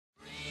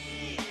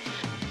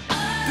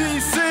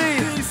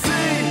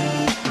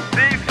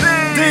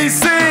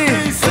DC,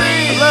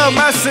 I love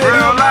my city.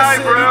 Real life,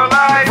 real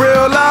life,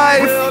 real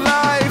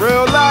life,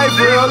 real life,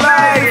 real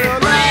life.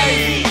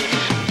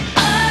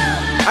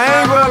 I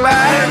ain't gonna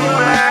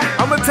lie,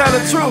 I'ma tell the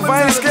truth,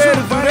 I ain't scared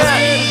to do that.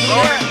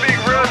 Always speak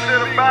real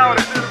shit about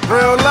it.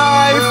 Real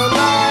life.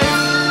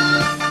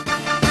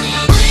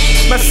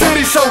 My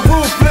city's so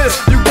ruthless,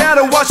 you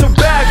gotta watch your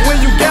back when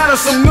you got on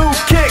some new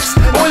kicks.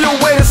 On your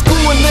way to school,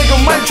 a nigga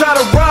might try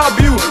to rob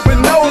you with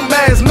no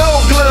mask, no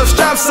gloves,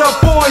 straps up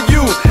on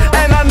you.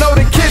 And I know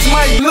the kids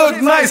might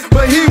look nice,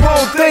 but he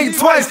won't think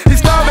twice.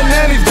 He's starving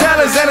and he's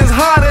jealous and his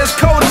heart is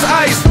cold as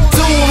ice.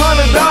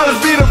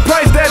 $200 be the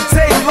price that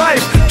takes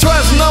life.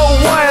 Trust no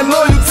one,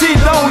 loyalty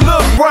don't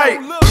look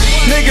right.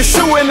 Niggas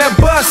shooting at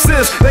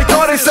buses, they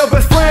call themselves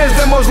as friends,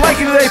 then most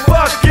likely they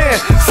fucking.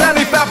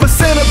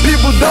 75% of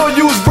people don't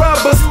use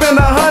rubber, spend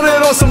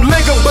 $100 on some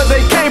liquor, but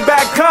they can't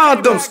buy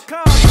condoms.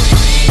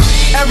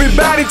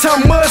 Everybody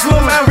turn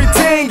Muslim, every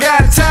teen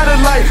got tatted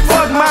like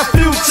fuck my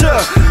future.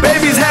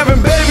 Babies having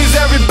babies,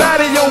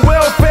 everybody on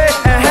welfare,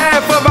 and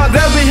half of our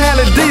deaths behind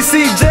a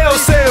DC jail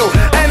cell.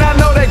 And I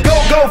know that go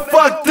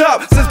fucked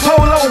up since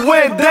Polo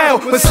went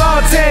down. But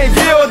Sartain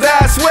Guild,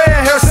 I swear,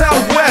 here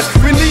Southwest.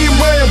 We need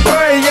William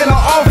Burry in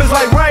the office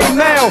like right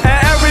now. And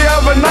every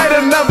other night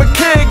another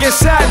kid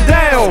gets shot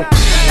down.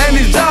 And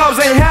these jobs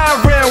ain't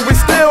hiring, we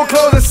still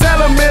close and sell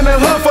them in the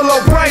hood for low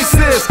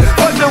prices.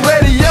 Fuck the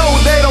radio,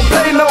 they don't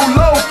play no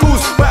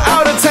locals, but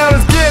out of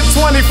towners get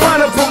 20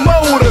 front of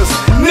promoters.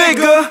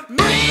 Nigga,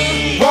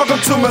 welcome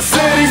to my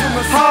city,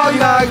 hard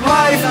knock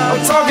life.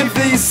 I'm talking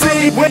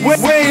DC, we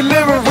ain't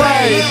living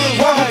right.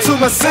 Welcome to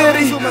my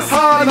city,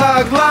 hard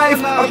knock life.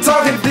 I'm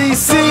talking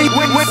DC,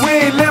 we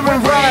ain't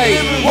living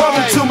right.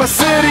 Welcome to my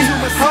city,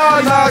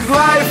 hard knock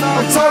life.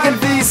 I'm talking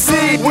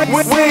DC, we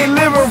ain't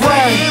living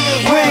right.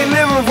 We ain't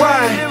living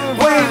right.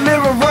 We ain't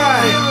living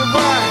right.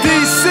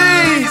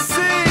 DC,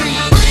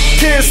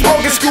 kids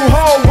smoking school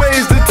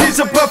hallways, the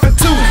teacher puffing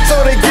too, so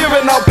they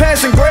giving out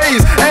passing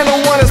grades. And the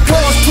one that's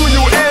close to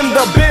you end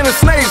up being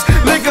snakes.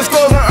 Liquor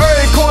stores on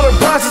every corner,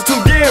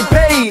 prostitutes getting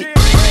paid.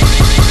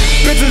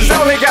 Bitches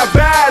out here got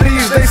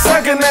bodies, they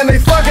sucking and they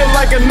fucking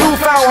like a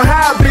newfound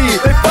hobby.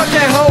 They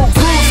fucking whole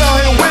groups out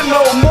here with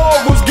no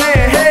morals,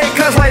 getting head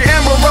cuts like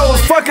Amber Rose.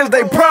 Fuck is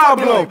they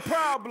problem?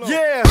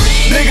 Yeah,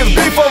 niggas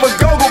beef over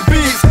go-go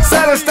beats,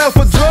 selling stuff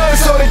for drugs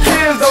so the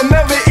kids don't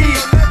never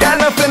eat. Got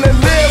nothing to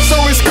live, so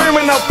we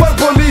screaming out fuck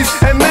police.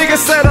 And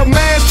niggas said a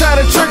man's trying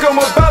to trick them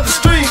about the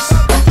streets.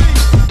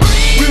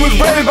 We was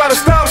raised by the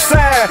stop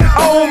sign.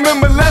 I don't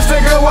remember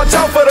listening, girl, watch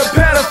out for the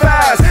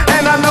pedophiles.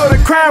 And I know the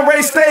crime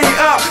rate stay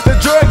up, the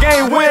drug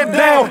game went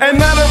down, and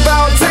none of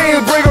our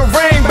teams bring a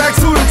ring back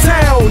to the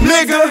town.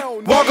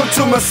 Nigga, welcome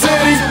to my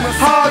city,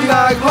 hard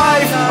knock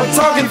life. I'm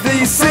talking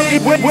DC,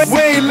 we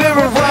ain't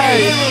living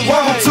right.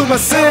 Welcome to my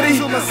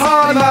city,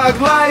 hard knock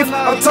life.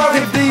 I'm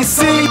talking DC,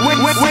 we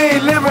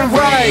ain't living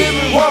right.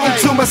 Welcome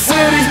to my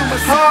city,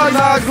 hard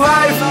knock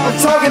life. I'm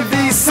talking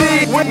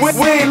DC, we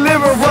ain't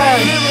living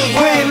right.